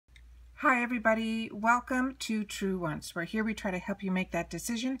Hi everybody, welcome to True Wants, where here we try to help you make that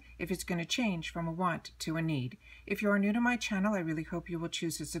decision if it's going to change from a want to a need. If you are new to my channel, I really hope you will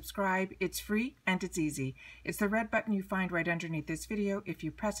choose to subscribe. It's free and it's easy. It's the red button you find right underneath this video. If you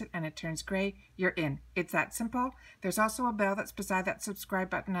press it and it turns gray, you're in. It's that simple. There's also a bell that's beside that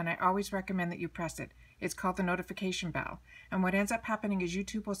subscribe button, and I always recommend that you press it. It's called the notification bell. And what ends up happening is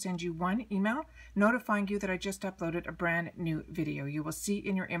YouTube will send you one email notifying you that I just uploaded a brand new video. You will see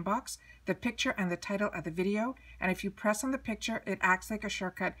in your inbox the picture and the title of the video. And if you press on the picture, it acts like a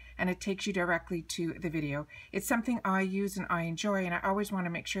shortcut and it takes you directly to the video. It's something I use and I enjoy, and I always want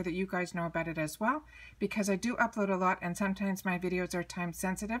to make sure that you guys know about it as well, because I do upload a lot and sometimes my videos are time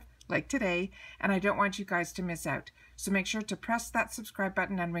sensitive, like today, and I don't want you guys to miss out. So make sure to press that subscribe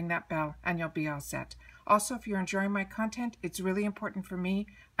button and ring that bell and you'll be all set. Also, if you're enjoying my content, it's really important for me.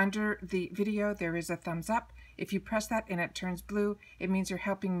 Under the video, there is a thumbs up. If you press that and it turns blue, it means you're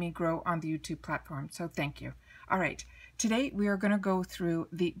helping me grow on the YouTube platform. So thank you. All right, today we are going to go through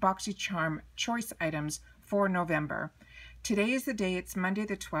the BOXYCHARM choice items for November. Today is the day, it's Monday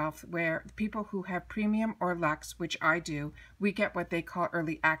the 12th, where people who have premium or luxe, which I do, we get what they call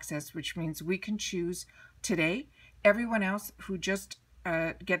early access, which means we can choose today. Everyone else who just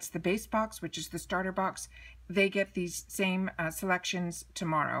gets the base box, which is the starter box, they get these same selections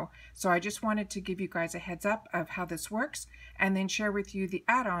tomorrow. So I just wanted to give you guys a heads up of how this works and then share with you the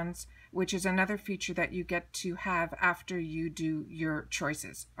add-ons, which is another feature that you get to have after you do your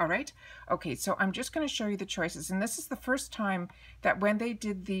choices. All right? Okay, so I'm just going to show you the choices. And this is the first time that when they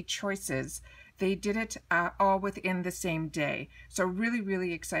did the choices, they did it all within the same day. So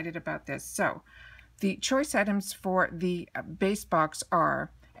really excited about this. So the choice items for the base box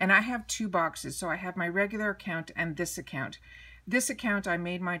are, and I have two boxes, so I have my regular account and this account. This account, I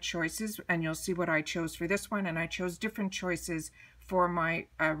made my choices, and you'll see what I chose for this one, and I chose different choices for my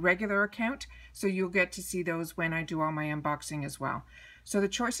regular account, so you'll get to see those when I do all my unboxing as well. So the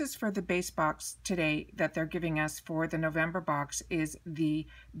choices for the base box today that they're giving us for the November box is the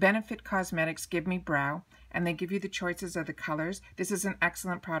Benefit Cosmetics Give Me Brow, and they give you the choices of the colors. This is an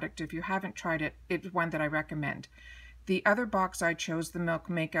excellent product. If you haven't tried it, it's one that I recommend. The other box I chose the Milk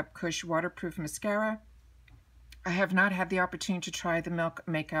Makeup Kush Waterproof Mascara. I have not had the opportunity to try the Milk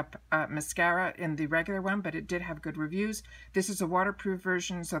Makeup mascara in the regular one, but it did have good reviews. This is a waterproof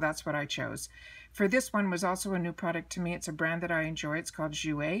version, so that's what I chose. For this one was also a new product to me. It's a brand that I enjoy. It's called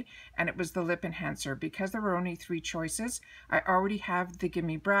Juno, and it was the Lip Enhancer. Because there were only 3 choices, I already have the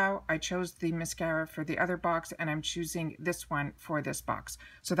Gimme Brow. I chose the mascara for the other box, and I'm choosing this one for this box.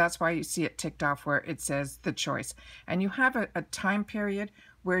 So that's why you see it ticked off where it says the choice. And you have a time period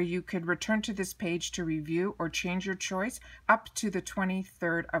where you could return to this page to review or change your choice up to the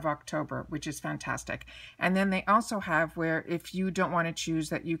 23rd of October, which is fantastic. And then they also have where if you don't want to choose,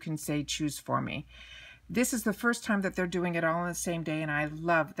 that you can say choose for me. This is the first time that they're doing it all on the same day, and I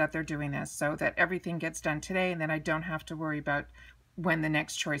love that they're doing this so that everything gets done today and then I don't have to worry about when the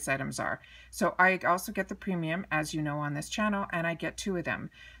next choice items are. So I also get the premium, as you know, on this channel, and I get 2 of them.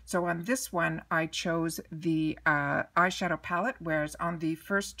 So on this one, I chose the eyeshadow palette, whereas on the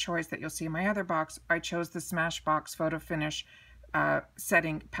first choice that you'll see in my other box, I chose the Smashbox Photo Finish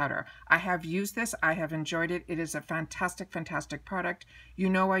setting powder. I have used this. I have enjoyed it. It is a fantastic product. You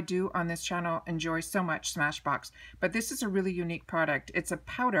know I do on this channel enjoy so much Smashbox, but this is a really unique product. It's a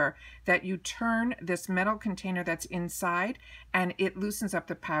powder that you turn this metal container that's inside and it loosens up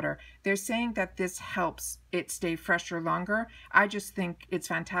the powder. They're saying that this helps it stay fresher longer. I just think it's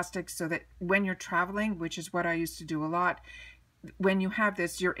fantastic so that when you're traveling, which is what I used to do a lot, when you have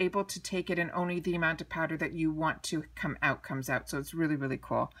this, you're able to take it and only the amount of powder that you want to come out comes out. So it's really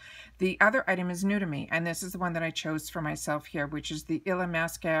cool. The other item is new to me, and this is the one that I chose for myself here, which is the Illa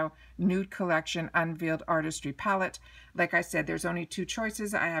Mascow Nude Collection Unveiled Artistry Palette. Like I said, there's only 2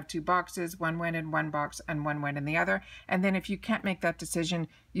 choices. I have 2 boxes. One went in one box and one went in the other. And then if you can't make that decision,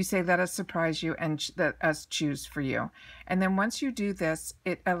 you say, let us surprise you and let us choose for you. And then once you do this,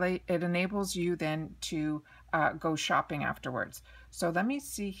 it enables you then to go shopping afterwards. So let me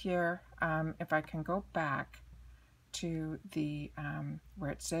see here if I can go back to the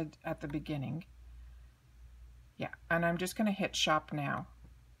where it said at the beginning. Yeah, and I'm just going to hit shop now.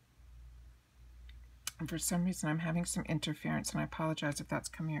 And for some reason I'm having some interference, and I apologize if that's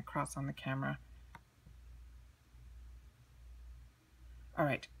coming across on the camera. All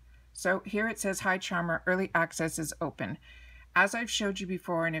right, so here it says, hi Charmer, early access is open. As I've showed you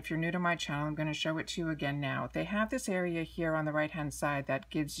before, and if you're new to my channel, I'm going to show it to you again now. They have this area here on the right hand side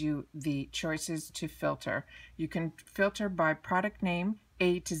that gives you the choices to filter. You can filter by product name,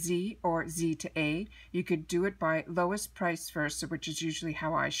 A to Z or Z to A. You could do it by lowest price first, which is usually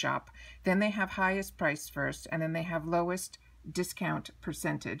how I shop. Then they have highest price first, and then they have lowest discount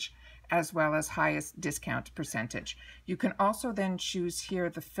percentage, as well as highest discount percentage. You can also then choose here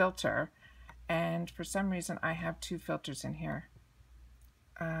the filter, and for some reason I have two filters in here.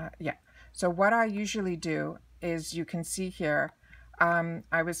 Yeah, so what I usually do is, you can see here,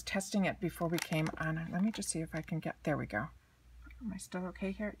 I was testing it before we came on. Let me just see if I can get, there we go. Am I still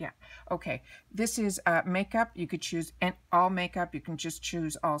okay here? Yeah. Okay. This is makeup. You could choose all makeup. You can just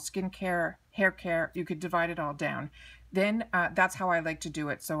choose all skincare, hair care. You could divide it all down. Then that's how I like to do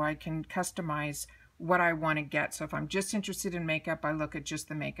it. So I can customize what I want to get. So if I'm just interested in makeup, I look at just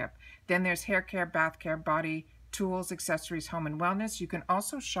the makeup. Then there's hair care, bath care, body, tools, accessories, home and wellness. You can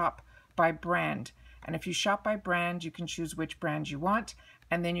also shop by brand. And if you shop by brand, you can choose which brand you want,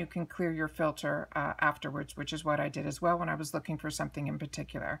 and then you can clear your filter afterwards, which is what I did as well when I was looking for something in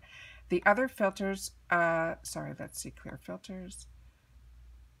particular. The other filters, sorry, let's see, clear filters.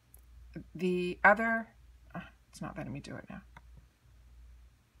 The other, it's not letting me do it now.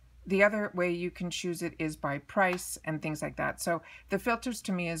 The other way you can choose it is by price and things like that. So the filters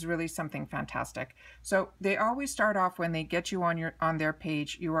to me is really something fantastic. So they always start off when they get you on their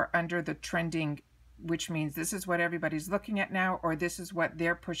page, you are under the trending, which means this is what everybody's looking at now, or this is what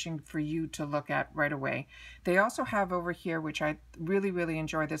they're pushing for you to look at right away. They also have over here, which I really, really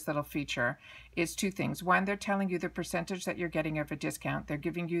enjoy this little feature, is two things. One, they're telling you the percentage that you're getting of a discount. They're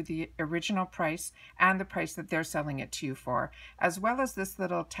giving you the original price and the price that they're selling it to you for, as well as this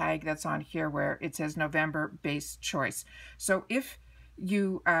little tag that's on here where it says November base choice. So if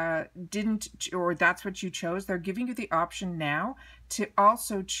you didn't, or that's what you chose, they're giving you the option now to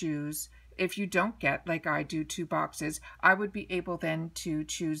also choose. If you don't get, like I do, 2 boxes, I would be able then to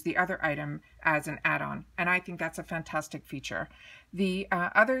choose the other item as an add-on. And I think that's a fantastic feature. The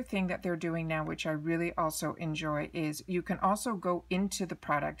other thing that they're doing now, which I really also enjoy, is you can also go into the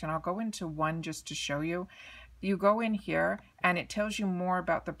product. And I'll go into one just to show you. You go in here and it tells you more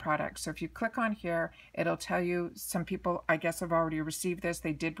about the product. So if you click on here, it'll tell you, some people I guess have already received this.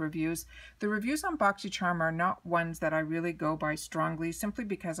 They did reviews. The reviews on BOXYCHARM are not ones that I really go by strongly, simply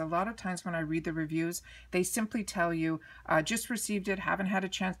because a lot of times when I read the reviews, they simply tell you, just received it, haven't had a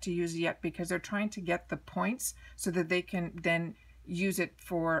chance to use it yet, because they're trying to get the points so that they can then use it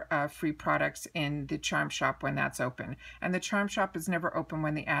for free products in the Charm Shop when that's open. And the Charm Shop is never open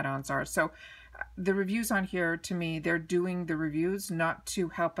when the add-ons are. So the reviews on here, to me, they're doing the reviews not to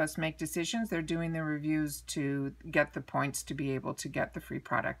help us make decisions. They're doing the reviews to get the points to be able to get the free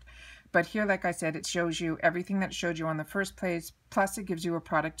product. But here, like I said, it shows you everything that showed you on the first page, plus it gives you a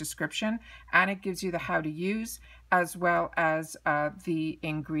product description, and it gives you the how to use, as well as the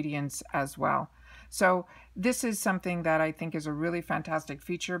ingredients as well. So this is something that I think is a really fantastic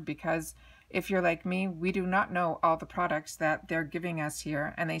feature, because if you're like me, we do not know all the products that they're giving us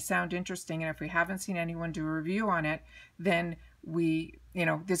here, and they sound interesting. And if we haven't seen anyone do a review on it, then we,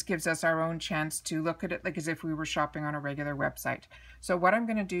 this gives us our own chance to look at it like as if we were shopping on a regular website. So what I'm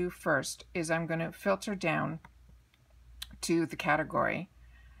going to do first is I'm going to filter down to the category,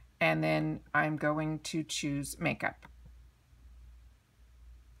 and then I'm going to choose makeup.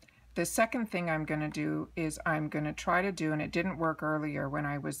 The second thing I'm going to do is I'm going to try to do, and it didn't work earlier when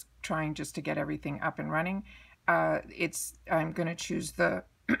I was trying just to get everything up and running, I'm going to choose the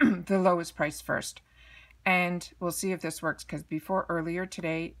the lowest price first. And we'll see if this works, because before earlier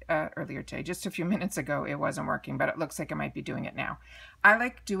today, just a few minutes ago, it wasn't working, but it looks like it might be doing it now. I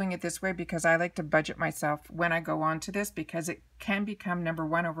like doing it this way because I like to budget myself when I go on to this, because it can become, number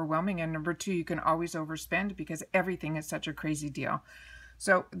one, overwhelming, and number two, you can always overspend because everything is such a crazy deal.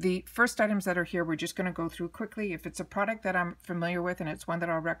 So the first items that are here, we're just going to go through quickly. If it's a product that I'm familiar with and it's one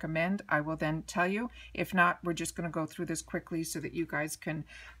that I'll recommend, I will then tell you. If not, we're just going to go through this quickly so that you guys can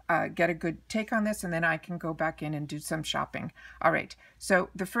get a good take on this, and then I can go back in and do some shopping. All right, so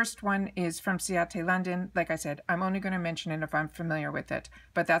the first one is from Ciate London. Like I said, I'm only going to mention it if I'm familiar with it,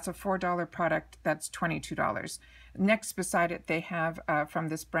 but that's a $4 product. That's $22. Next beside it, they have from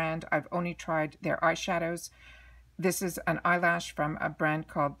this brand, I've only tried their eyeshadows. This is an eyelash from a brand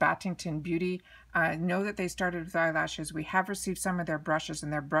called Battington Beauty. I know that they started with eyelashes. We have received some of their brushes,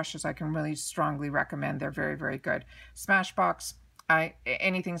 and their brushes I can really strongly recommend. They're very, very good. Smashbox.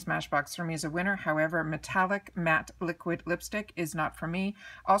 Anything Smashbox for me is a winner. However, metallic matte liquid lipstick is not for me.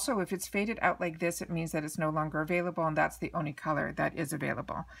 Also, if it's faded out like this, it means that it's no longer available, and that's the only color that is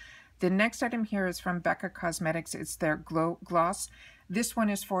available. The next item here is from Becca Cosmetics. It's their Glow Gloss. This one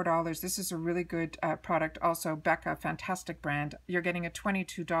is $4. This is a really good product. Also, Becca, fantastic brand. You're getting a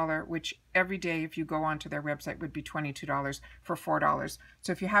 $22, which every day if you go onto their website would be $22 for $4.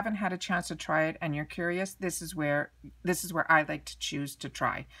 So if you haven't had a chance to try it and you're curious, this is where I like to choose to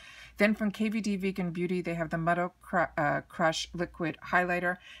try. Then from KVD Vegan Beauty, they have the Muddle Crush Liquid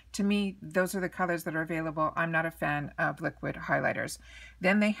Highlighter. To me, those are the colors that are available. I'm not a fan of liquid highlighters.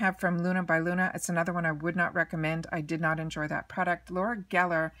 Then they have from Luna by Luna. It's another one I would not recommend. I did not enjoy that product. Laura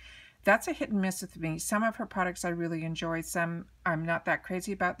Geller, that's a hit and miss with me. Some of her products I really enjoy. Some I'm not that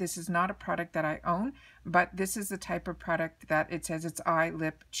crazy about. This is not a product that I own, but this is the type of product that it says it's eye,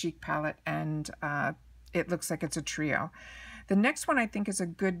 lip, cheek palette, and it looks like it's a trio. The next one I think is a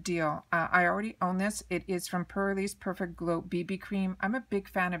good deal. I already own this. It is from Purley's Perfect Glow BB Cream. I'm a big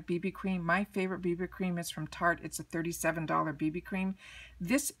fan of BB cream. My favorite BB cream is from Tarte. It's a $37 BB cream.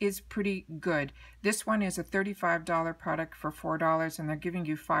 This is pretty good. This one is a $35 product for $4, and they're giving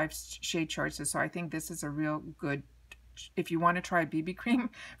you 5 shade choices. So I think this is a real good, if you want to try BB cream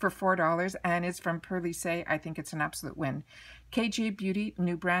for $4 and it's from Purley's, I think it's an absolute win. KJ Beauty,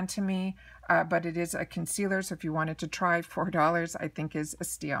 new brand to me, but it is a concealer, so if you wanted to try, $4 I think is a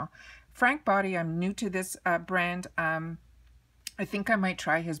steal. Frank Body, I'm new to this brand. I think I might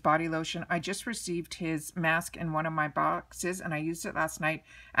try his body lotion. I just received his mask in one of my boxes and I used it last night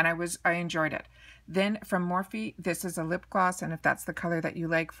and I enjoyed it. Then from Morphe, this is a lip gloss, and if that's the color that you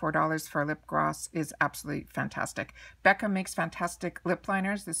like, $4 for a lip gloss is absolutely fantastic. Becca makes fantastic lip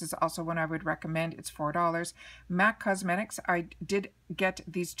liners. This is also one I would recommend. It's $4. MAC Cosmetics, I did get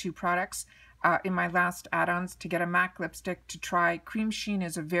these two products in my last add-ons to get a MAC lipstick to try. Cream Sheen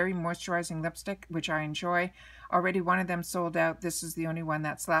is a very moisturizing lipstick, which I enjoy. Already one of them sold out. This is the only one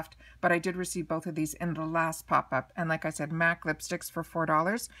that's left, but I did receive both of these in the last pop-up. And like I said, MAC lipsticks for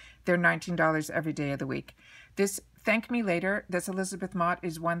 $4. They're $19 every day of the week. This Thank Me Later, this Elizabeth Mott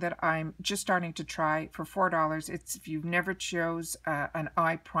is one that I'm just starting to try for $4. It's, if you've never chose an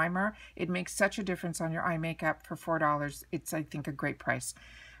eye primer, it makes such a difference on your eye makeup for $4. It's, I think, a great price.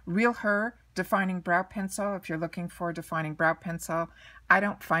 Real Her Defining Brow Pencil, if you're looking for a defining brow pencil. I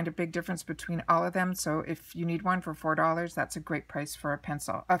don't find a big difference between all of them, so if you need one for $4, that's a great price for a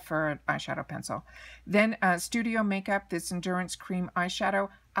pencil, for an eyeshadow pencil. Then Studio Makeup, this Endurance Cream Eyeshadow.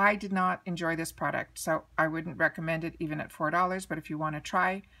 I did not enjoy this product, so I wouldn't recommend it even at $4, but if you want to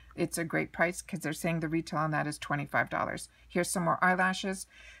try, it's a great price because they're saying the retail on that is $25. Here's some more eyelashes.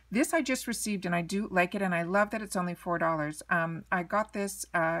 This I just received and I do like it, and I love that it's only $4. I got this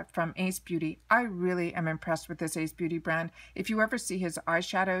from Ace Beauty. I really am impressed with this Ace Beauty brand. If you ever see his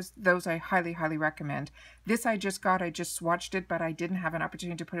eyeshadows, those I highly, highly recommend. This I just got, I just swatched it, but I didn't have an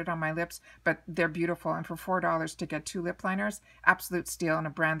opportunity to put it on my lips, but they're beautiful. And for $4 to get 2 lip liners, absolute steal, and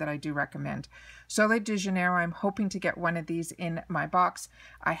a brand that I do recommend. Soleil de Janeiro, I'm hoping to get one of these in my box.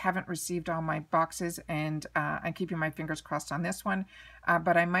 I haven't received all my boxes, and I'm keeping my fingers crossed on this one.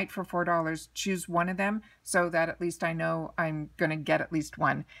 But I might, for $4, choose one of them so that at least I know I'm going to get at least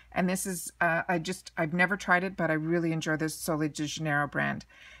one. And this is, I've never tried it, but I really enjoy this Soleil de Janeiro brand.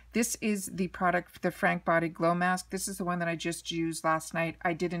 This is the product, the Frank Body Glow Mask. This is the one that I just used last night.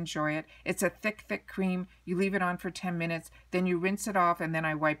 I did enjoy it. It's a thick, thick cream. You leave it on for 10 minutes, then you rinse it off, and then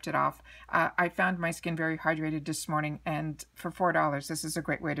I wiped it off. I found my skin very hydrated this morning, and for $4, this is a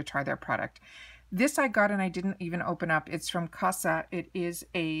great way to try their product. This I got and I didn't even open up. It's from Casa. It is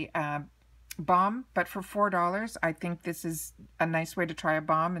a balm, but for $4, I think this is a nice way to try a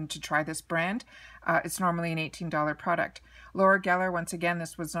balm and to try this brand. It's normally an $18 product. Laura Geller, once again,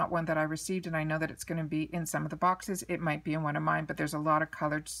 this was not one that I received, and I know that it's going to be in some of the boxes. It might be in one of mine, but there's a lot of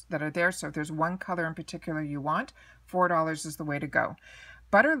colors that are there. So if there's one color in particular you want, $4 is the way to go.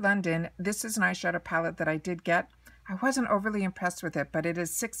 Butter London, this is an eyeshadow palette that I did get. I wasn't overly impressed with it, but it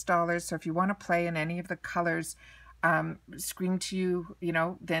is $6. So if you want to play in any of the colors scream to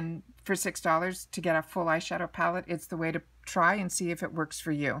you, then for $6 to get a full eyeshadow palette, it's the way to try and see if it works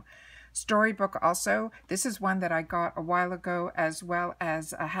for you. Storybook also, this is one that I got a while ago, as well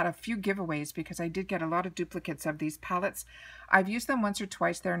as I had a few giveaways because I did get a lot of duplicates of these palettes. I've used them once or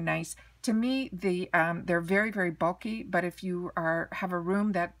twice. They're nice. To me, they're very, very bulky, but if you have a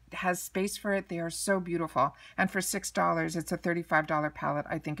room that has space for it, they are so beautiful. And for $6, it's a $35 palette,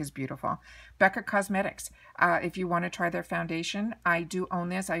 I think is beautiful. Becca Cosmetics, if you want to try their foundation, I do own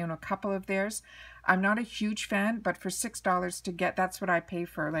this. I own a couple of theirs. I'm not a huge fan, but for $6 to get, that's what I pay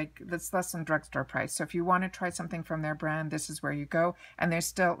for. Like, that's less than drugstore price. So if you want to try something from their brand, this is where you go. And there's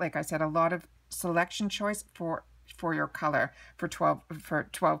still, like I said, a lot of selection choice for for your color for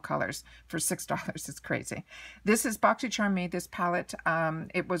 12 colors for $6. It's crazy. This is BOXYCHARM made this palette.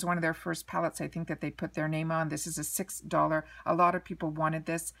 It was one of their first palettes, I think, that they put their name on. This is a $6. A lot of people wanted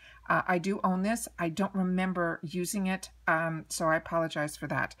this. I do own this. I don't remember using it, so I apologize for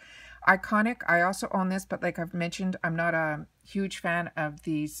that. Iconic, I also own this, but like I've mentioned, I'm not a huge fan of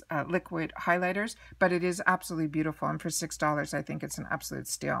these liquid highlighters, but it is absolutely beautiful, and for $6 I think it's an absolute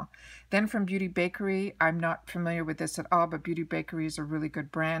steal. Then from Beauty Bakery, I'm not familiar with this at all, but Beauty Bakery is a really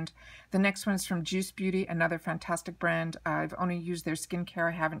good brand. The next one is from Juice Beauty, another fantastic brand. I've only used their skincare.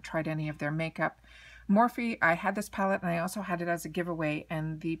 I haven't tried any of their makeup. Morphe, I had this palette and I also had it as a giveaway,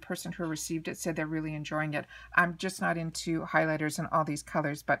 and the person who received it said they're really enjoying it. I'm just not into highlighters and all these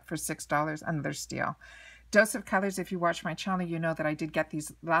colors, but for $6, another steal. Dose of Colors, if you watch my channel, you know that I did get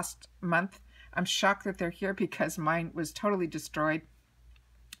these last month. I'm shocked that they're here because mine was totally destroyed.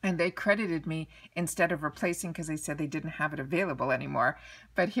 And they credited me instead of replacing because they said they didn't have it available anymore.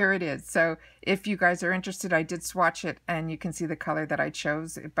 But here it is. So if you guys are interested, I did swatch it and you can see the color that I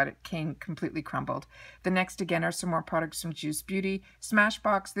chose, but it came completely crumbled. The next again are some more products from Juice Beauty.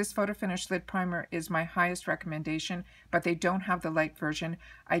 Smashbox, this Photo Finish Lid Primer is my highest recommendation, but they don't have the light version.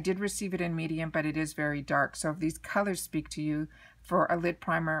 I did receive it in medium, but it is very dark. So if these colors speak to you for a lid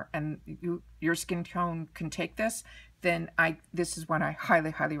primer and your skin tone can take this, then this is one I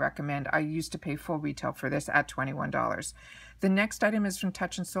highly recommend. I used to pay full retail for this at $21. The next item is from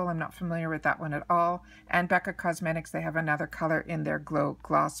Touch in Sol. I'm not familiar with that one at all. And Becca Cosmetics, they have another color in their Glow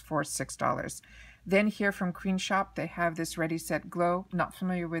Gloss for $6. Then here from Green Shop, they have this Ready Set Glow. Not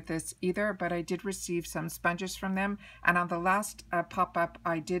familiar with this either, but I did receive some sponges from them. And on the last pop-up,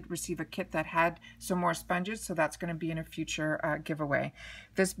 I did receive a kit that had some more sponges, so that's going to be in a future giveaway.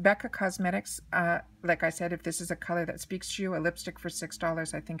 This Becca Cosmetics, like I said, if this is a color that speaks to you, a lipstick for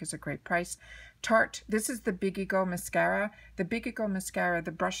 $6 I think is a great price. Tarte, this is the Big Ego Mascara. The Big Ego Mascara,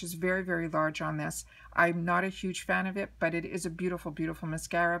 the brush is very large on this. I'm not a huge fan of it, but it is a beautiful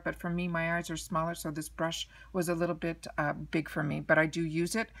mascara. But for me, my eyes are smaller, so this brush was a little bit big for me, but I do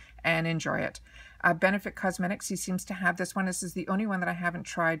use it and enjoy it. Benefit Cosmetics, he seems to have this one. This is the only one that I haven't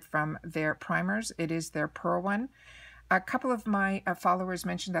tried from their primers. It is their Pearl one. A couple of my followers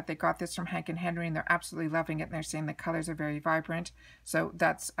mentioned that they got this from Hank and Henry and they're absolutely loving it, and they're saying the colors are very vibrant. So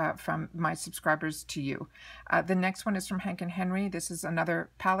that's from my subscribers to you. The next one is from Hank and Henry. This is another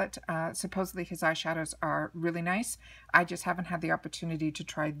palette. Supposedly his eyeshadows are really nice. I just haven't had the opportunity to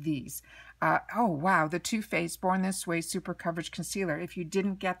try these. Oh wow, the Too Faced Born This Way Super Coverage Concealer. If you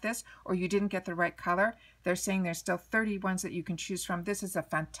didn't get this or you didn't get the right color, they're saying there's still 30 ones that you can choose from. This is a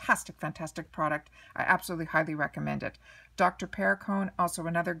fantastic product. I absolutely highly recommend it. Dr. Perricone, also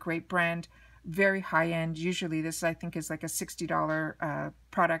another great brand, very high-end. Usually this, I think, is like a $60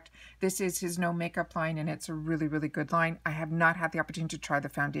 product. This is his no makeup line, and it's a really good line. I have not had the opportunity to try the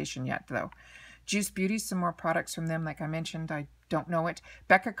foundation yet, though. Juice Beauty, some more products from them. Like I mentioned, I don't know it.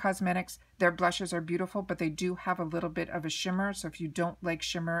 Becca Cosmetics, their blushes are beautiful, but they do have a little bit of a shimmer. So if you don't like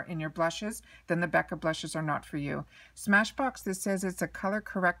shimmer in your blushes, then the Becca blushes are not for you. Smashbox, this says it's a color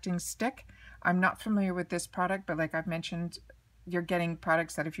correcting stick. I'm not familiar with this product, but like I've mentioned, you're getting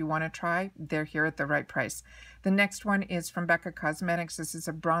products that if you want to try, they're here at the right price. The next one is from Becca Cosmetics. This is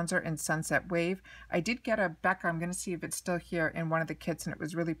a bronzer in Sunset Wave. I did get a Becca, I'm going to see if it's still here, in one of the kits, and it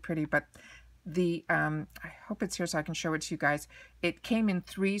was really pretty, but the I hope it's here so I can show it to you guys. It came in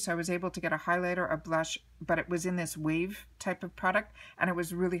 3, so I was able to get a highlighter, a blush, but it was in this wave type of product, and it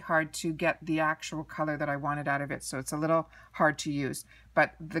was really hard to get the actual color that I wanted out of it, so it's a little hard to use,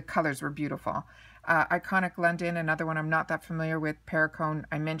 but the colors were beautiful. Iconic London, another one I'm not that familiar with. Perricone,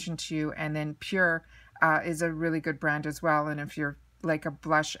 I mentioned to you, and then Pure is a really good brand as well, and if you're like a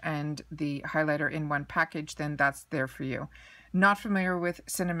blush and the highlighter in one package, then that's there for you. Not familiar with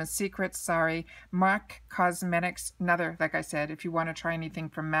Cinema Secrets, sorry. MAC Cosmetics, another, like I said, if you want to try anything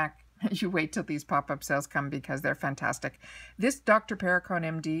from MAC, you wait till these pop-up sales come because they're fantastic. This Dr.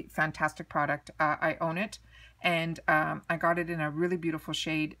 Perricone MD, fantastic product. I own it, and I got it in a really beautiful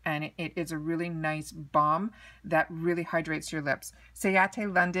shade, and it is a really nice balm that really hydrates your lips.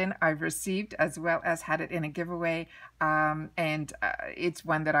 Sayate London, I've received as well as had it in a giveaway, and it's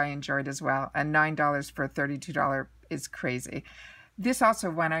one that I enjoyed as well. And $9 for a $32 is crazy. This also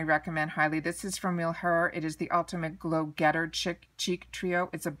one I recommend highly. This is from Real Her. It is the Ultimate Glow Getter Cheek Trio.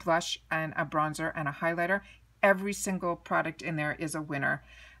 It's a blush and a bronzer and a highlighter. Every single product in there is a winner.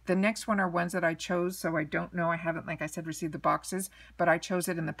 The next one are ones that I chose, so I don't know. I haven't, like I said, received the boxes, but I chose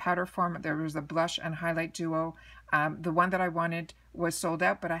it in the powder form. There was a blush and highlight duo. The one that I wanted was sold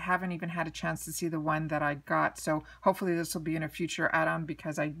out, but I haven't even had a chance to see the one that I got. So hopefully this will be in a future add-on,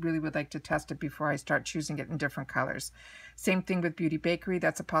 because I really would like to test it before I start choosing it in different colors. Same thing with Beauty Bakery.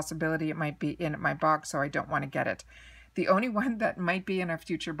 That's a possibility it might be in my box, so I don't want to get it. The only one that might be in a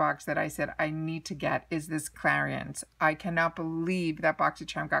future box that I said I need to get is this Clarions. I cannot believe that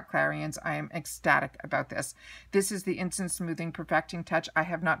BOXYCHARM got Clarions. I am ecstatic about this. This is the Instant Smoothing Perfecting Touch. I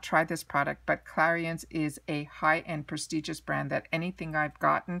have not tried this product, but Clarions is a high-end prestigious brand that anything I've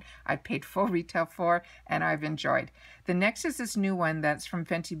gotten, I've paid full retail for, and I've enjoyed. The next is this new one that's from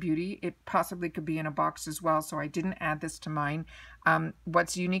Fenty Beauty. It possibly could be in a box as well, so I didn't add this to mine.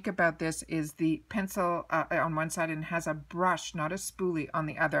 What's unique about this is the pencil on one side and has a brush, not a spoolie, on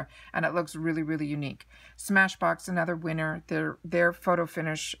the other, and it looks really, really unique. Smashbox, another winner. Their photo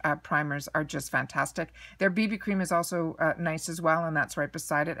finish primers are just fantastic. Their BB cream is also nice as well, and that's right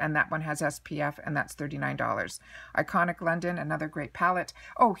beside it, and that one has SPF, and that's $39. Iconic London, another great palette.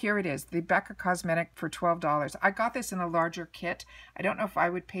 Oh, here it is, the Becca Cosmetic for $12. I got this in a larger kit. I don't know if I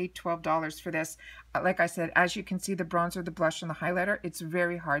would pay $12 for this. Like I said, as you can see, the bronzer, the blush, and the highlighter, it's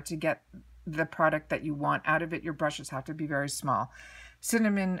very hard to get the product that you want out of it. Your brushes have to be very small.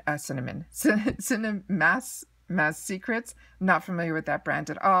 Cinemass Secrets, not familiar with that brand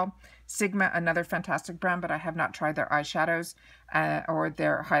at all. Sigma, another fantastic brand, but I have not tried their eyeshadows or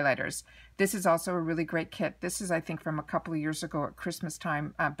their highlighters. This is also a really great kit. This is, I think, from a couple of years ago at Christmas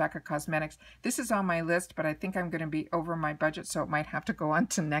time, Becca Cosmetics. This is on my list, but I think I'm going to be over my budget, so it might have to go on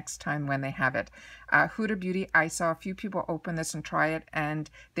to next time when they have it. Huda Beauty, I saw a few people open this and try it, and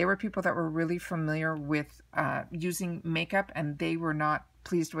they were people that were really familiar with using makeup, and they were not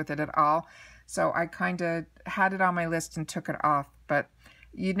pleased with it at all. So I kind of had it on my list and took it off, but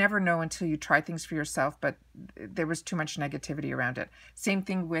you never know until you try things for yourself, but there was too much negativity around it. Same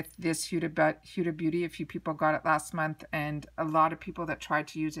thing with this Huda Beauty. A few people got it last month, and a lot of people that tried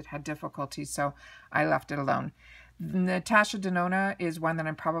to use it had difficulties, so I left it alone. Natasha Denona is one that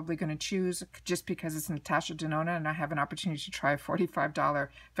I'm probably going to choose just because it's Natasha Denona and I have an opportunity to try a $45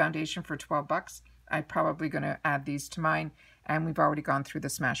 foundation for $12. I'm probably going to add these to mine, and we've already gone through the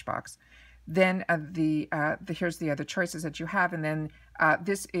Smashbox. Then here's the other choices that you have, and then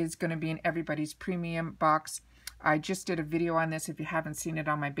this is going to be in everybody's premium box. I just did a video on this. If you haven't seen it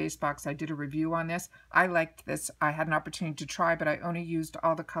on my base box, I did a review on this. I liked this. I had an opportunity to try, but I only used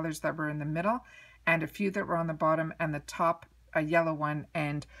all the colors that were in the middle and a few that were on the bottom and the top, a yellow one,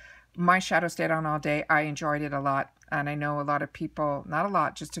 and my shadow stayed on all day. I enjoyed it a lot, and I know a lot of people, not a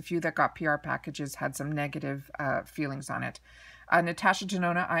lot, just a few that got PR packages had some negative feelings on it. Natasha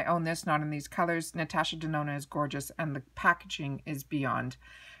Denona, I own this, not in these colors. Natasha Denona is gorgeous, and the packaging is beyond.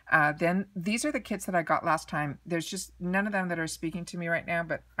 Then these are the kits that I got last time. There's just none of them that are speaking to me right now,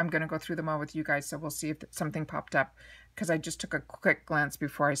 but I'm going to go through them all with you guys, so we'll see if something popped up, because I just took a quick glance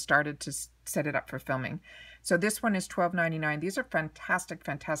before I started to set it up for filming. So this one is $12.99. These are fantastic,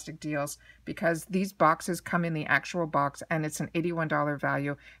 fantastic deals, because these boxes come in the actual box, and it's an $81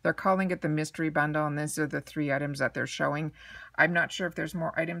 value. They're calling it the mystery bundle, and these are the 3 items that they're showing. I'm not sure if there's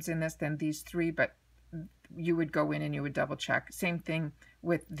more items in this than these 3, but you would go in and you would double check. Same thing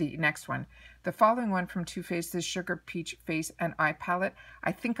with the next one. The following one from Too Faced is Sugar Peach Face and Eye Palette.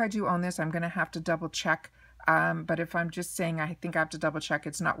 I think I do own this. I'm going to have to double check. But if I'm just saying I think I have to double check,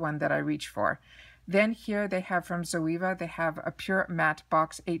 it's not one that I reach for. Then here they have from Zoeva, they have a Pure Matte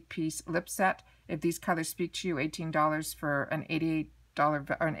Box 8-piece lip set. If these colors speak to you, $18 for an $88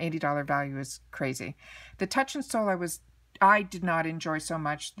 or an $80 value is crazy. The Touch and Soul, I did not enjoy so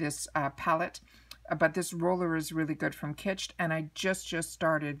much this palette, but this roller is really good from Kitsch, and I just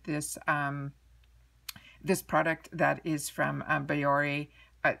started this this product that is from Biore.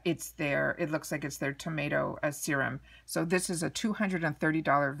 It looks like it's their tomato serum. So this is a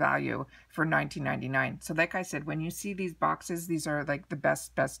 $230 value for $19.99. So like I said, when you see these boxes, these are like the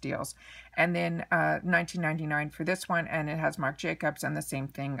best deals. And then $19.99 for this one, and it has Marc Jacobs, and the same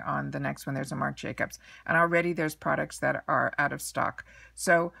thing on the next one, there's a Marc Jacobs. And already there's products that are out of stock.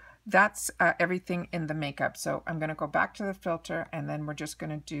 So that's everything in the makeup. So I'm going to go back to the filter, and then we're just going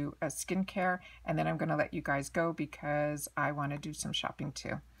to do a skincare, and then I'm going to let you guys go because I want to do some shopping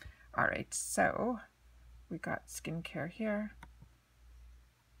too. All right, so we got skincare here.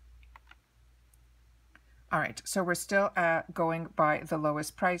 All right, so we're still going by the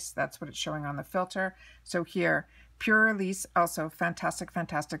lowest price. That's what it's showing on the filter. So here, Pure Release, also fantastic,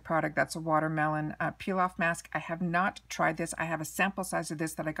 fantastic product. That's a watermelon peel-off mask. I have not tried this. I have a sample size of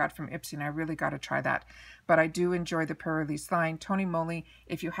this that I got from Ipsy, and I really got to try that. But I do enjoy the Pure Release line. Tony Moly,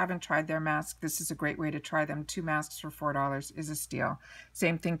 if you haven't tried their mask, this is a great way to try them. 2 masks for $4 is a steal.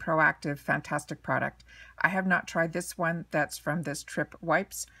 Same thing, Proactive, fantastic product. I have not tried this one. That's from this Trip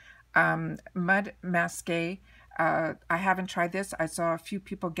Wipes. Mud Masqué. I haven't tried this. I saw a few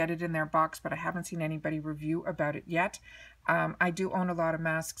people get it in their box, but I haven't seen anybody review about it yet. I do own a lot of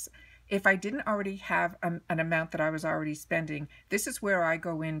masks. If I didn't already have an amount that I was already spending, this is where I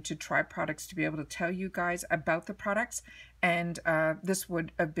go in to try products to be able to tell you guys about the products, and this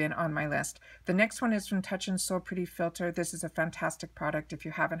would have been on my list. The next one is from Touch and So Pretty Filter. This is a fantastic product. If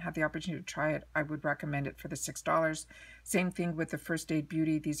you haven't had the opportunity to try it, I would recommend it for the $6. Same thing with the First Aid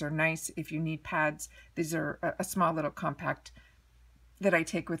Beauty. These are nice if you need pads. These are a small little compact that I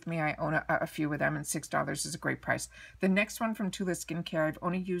take with me. I own a few of them, and $6 is a great price. The next one from Tula Skincare, I've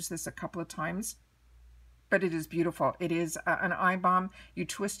only used this a couple of times, but it is beautiful. It is an eye balm. You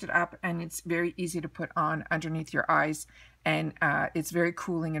twist it up, and it's very easy to put on underneath your eyes, and it's very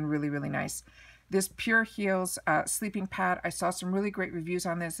cooling and really, really nice. This Pure Heals sleeping pad, I saw some really great reviews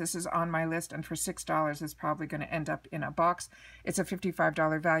on this. This is on my list, and for $6, it's probably going to end up in a box. It's a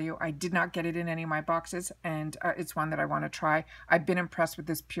 $55 value. I did not get it in any of my boxes, and it's one that I want to try. I've been impressed with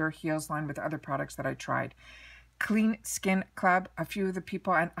this Pure Heals line with other products that I tried. Clean Skin Club, a few of the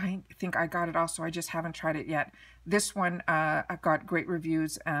people, and I think I got it also, I just haven't tried it yet. This one I got great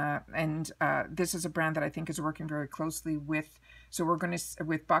reviews, and this is a brand that I think is working very closely with, so we're going to,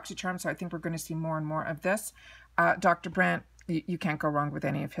 with BOXYCHARM, so I think we're going to see more and more of this. Dr. Brandt, you can't go wrong with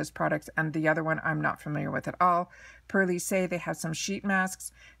any of his products, and the other one I'm not familiar with at all. Pearly Say, they have some sheet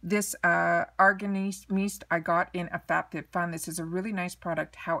masks. This Argan Mist I got in a FabFitFun. This is a really nice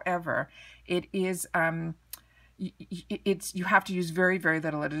product, however, it is... you have to use very, very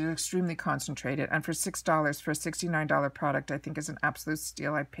little. It is extremely concentrated, and for $6 for a $69 product, I think is an absolute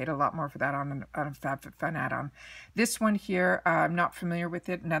steal. I paid a lot more for that on a FabFitFun add-on. This one here, I'm not familiar with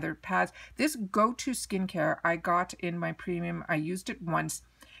it. Another pads. This Go-To Skincare I got in my premium. I used it once.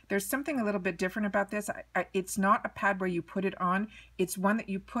 There's something a little bit different about this. It's not a pad where you put it on. It's one that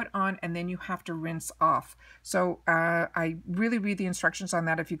you put on and then you have to rinse off. So I really read the instructions on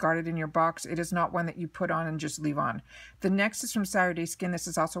that if you got it in your box. It is not one that you put on and just leave on. The next is from Saturday Skin. This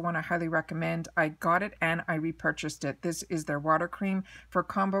is also one I highly recommend. I got it and I repurchased it. This is their water cream. For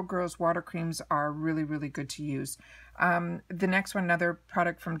combo girls, water creams are really, really good to use. The next one, another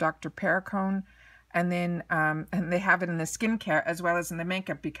product from Dr. Perricone. And then and they have it in the skincare as well as in the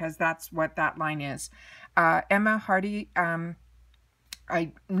makeup, because that's what that line is. Emma Hardy, I'm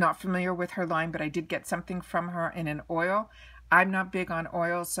not familiar with her line, but I did get something from her in an oil. I'm not big on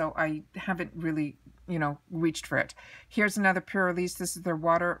oil, so I haven't really, reached for it. Here's another Pure Release. This is their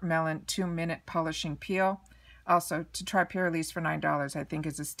Watermelon 2-minute polishing peel. Also, to try Pure Release for $9, I think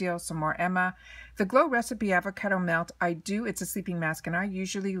is a steal. Some more Emma. The Glow Recipe Avocado Melt, it's a sleeping mask, and I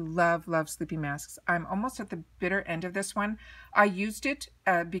usually love sleeping masks. I'm almost at the bitter end of this one. I used it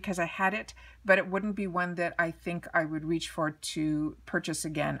because I had it, but it wouldn't be one that I think I would reach for to purchase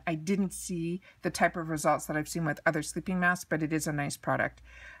again. I didn't see the type of results that I've seen with other sleeping masks, but it is a nice product.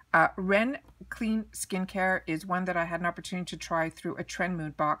 Ren Clean Skincare is one that I had an opportunity to try through a Trend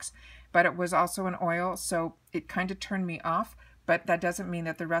Mood box, but it was also an oil, so it kind of turned me off, but that doesn't mean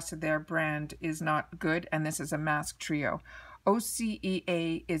that the rest of their brand is not good, and this is a mask trio.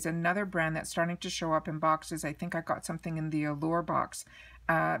 OCEA is another brand that's starting to show up in boxes. I think I got something in the Allure box,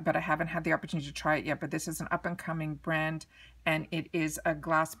 but I haven't had the opportunity to try it yet, but this is an up-and-coming brand, and it is a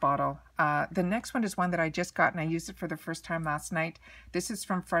glass bottle. The next one is one that I just got, and I used it for the first time last night. This is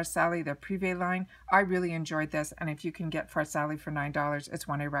from Farsali, the Privé line. I really enjoyed this, and if you can get Farsali for $9, it's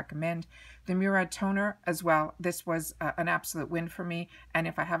one I recommend. The Murad Toner as well. This was an absolute win for me, and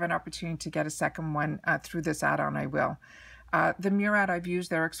if I have an opportunity to get a second one through this add-on, I will. The Murad I've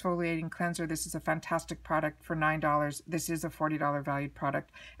used, their exfoliating cleanser. This is a fantastic product for $9. This is a $40 valued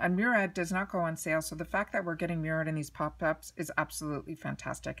product. And Murad does not go on sale, so the fact that we're getting Murad in these pop-ups is absolutely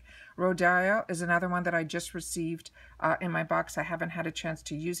fantastic. Rodeo is another one that I just received in my box. I haven't had a chance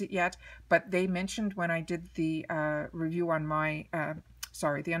to use it yet, but they mentioned when I did the review on my...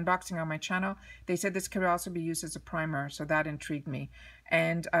 the unboxing on my channel, they said this could also be used as a primer, so that intrigued me.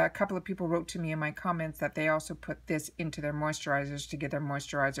 And a couple of people wrote to me in my comments that they also put this into their moisturizers to give their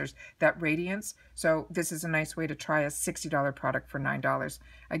moisturizers that radiance. So this is a nice way to try a $60 product for $9.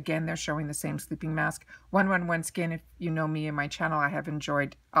 Again, they're showing the same sleeping mask. 111 Skin, if you know me and my channel, I have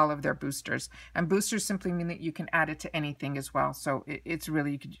enjoyed all of their boosters. And boosters simply mean that you can add it to anything as well. So it's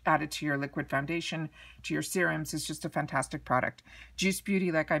really, you could add it to your liquid foundation, to your serums. It's just a fantastic product. Juice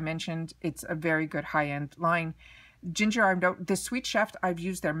Beauty, like I mentioned, it's a very good high-end line. Ginger, the Sweet Chef, I've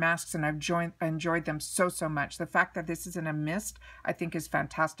used their masks and I've enjoyed them so much. The fact that this is in a mist, I think is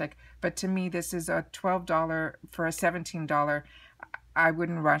fantastic. But to me, this is a $12 for a $17. I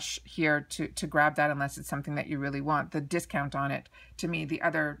wouldn't rush here to grab that unless it's something that you really want. The discount on it, to me, the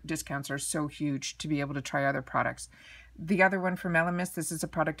other discounts are so huge to be able to try other products. The other one from Elemis, this is a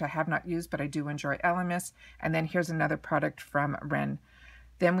product I have not used, but I do enjoy Elemis. And then here's another product from Ren.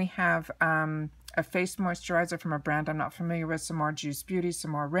 Then we have a face moisturizer from a brand I'm not familiar with, some more Juice Beauty,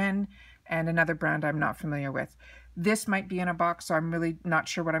 some more Ren, and another brand I'm not familiar with. This might be in a box, so I'm really not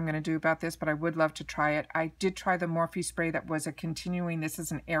sure what I'm going to do about this, but I would love to try it. I did try the Morphe spray that was a continuing, this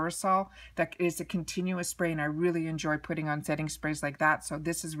is an aerosol, that is a continuous spray, and I really enjoy putting on setting sprays like that, so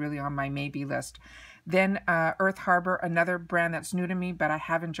this is really on my maybe list. Then Earth Harbor, another brand that's new to me, but I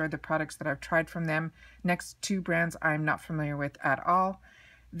have enjoyed the products that I've tried from them. Next two brands I'm not familiar with at all.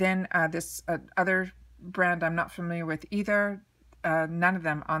 Then this other brand I'm not familiar with either. None of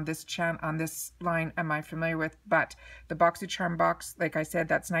them on this line am I familiar with, but the BOXYCHARM box, like I said,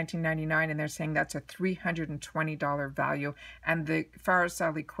 that's $19.99, and they're saying that's a $320 value, and the Farah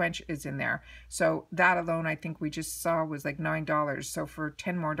Sally Quench is in there. So that alone, I think we just saw was like $9. So for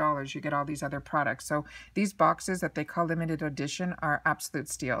 $10 more, you get all these other products. So these boxes that they call limited edition are absolute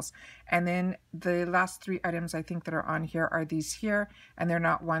steals. And then the last three items I think that are on here are these here, and they're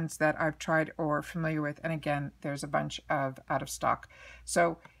not ones that I've tried or familiar with. And again, there's a bunch of out of stock.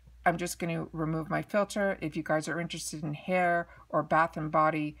 So I'm just going to remove my filter. If you guys are interested in hair or bath and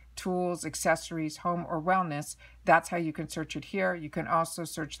body tools, accessories, home or wellness, that's how you can search it here. You can also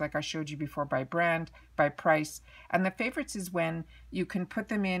search, like I showed you before, by brand, by price. And the favorites is when you can put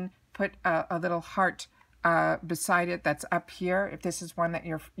them in, put a little heart beside it that's up here, if this is one that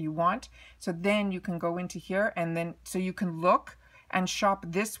you want. So then you can go into here, and then so you can look and shop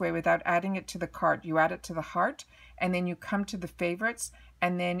this way without adding it to the cart. You add it to the heart, and then you come to the favorites,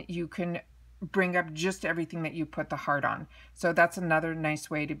 and then you can bring up just everything that you put the heart on. So that's another nice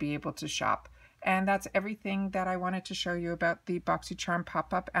way to be able to shop. And that's everything that I wanted to show you about the BOXYCHARM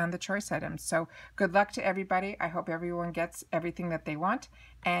pop-up and the choice items. So good luck to everybody. I hope everyone gets everything that they want.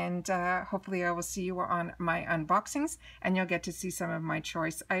 And hopefully I will see you on my unboxings, and you'll get to see some of my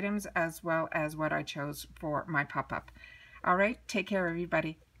choice items as well as what I chose for my pop-up. All right, take care,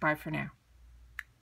 everybody. Bye for now.